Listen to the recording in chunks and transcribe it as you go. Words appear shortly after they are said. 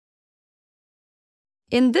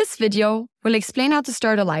In this video, we'll explain how to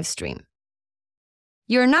start a live stream.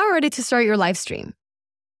 You're now ready to start your live stream.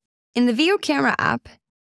 In the VO Camera app,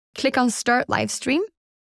 click on Start Live Stream.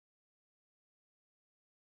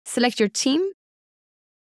 Select your team,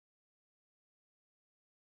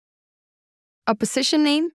 opposition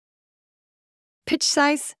name, pitch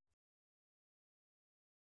size,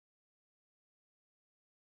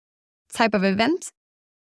 type of event,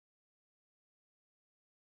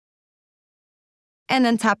 and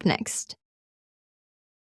then tap Next.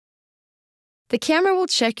 The camera will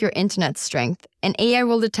check your internet strength and AI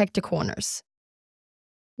will detect the corners.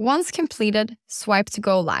 Once completed, swipe to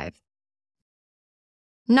go live.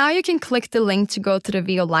 Now you can click the link to go to the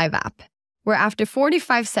VO Live app, where after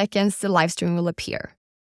 45 seconds the live stream will appear.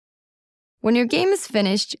 When your game is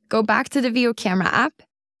finished, go back to the VO Camera app,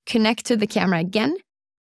 connect to the camera again,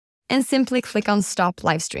 and simply click on Stop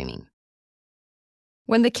Live Streaming.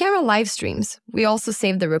 When the camera live streams, we also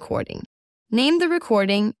save the recording. Name the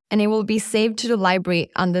recording and it will be saved to the library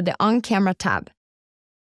under the On Camera tab.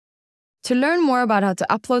 To learn more about how to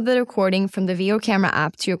upload the recording from the VO Camera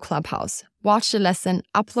app to your Clubhouse, watch the lesson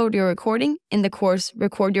Upload Your Recording in the course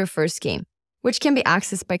Record Your First Game, which can be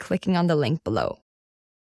accessed by clicking on the link below.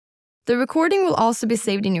 The recording will also be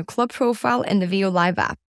saved in your club profile in the VO Live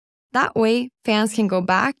app. That way, fans can go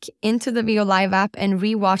back into the VO Live app and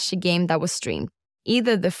re-watch the game that was streamed,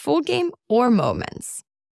 either the full game or moments.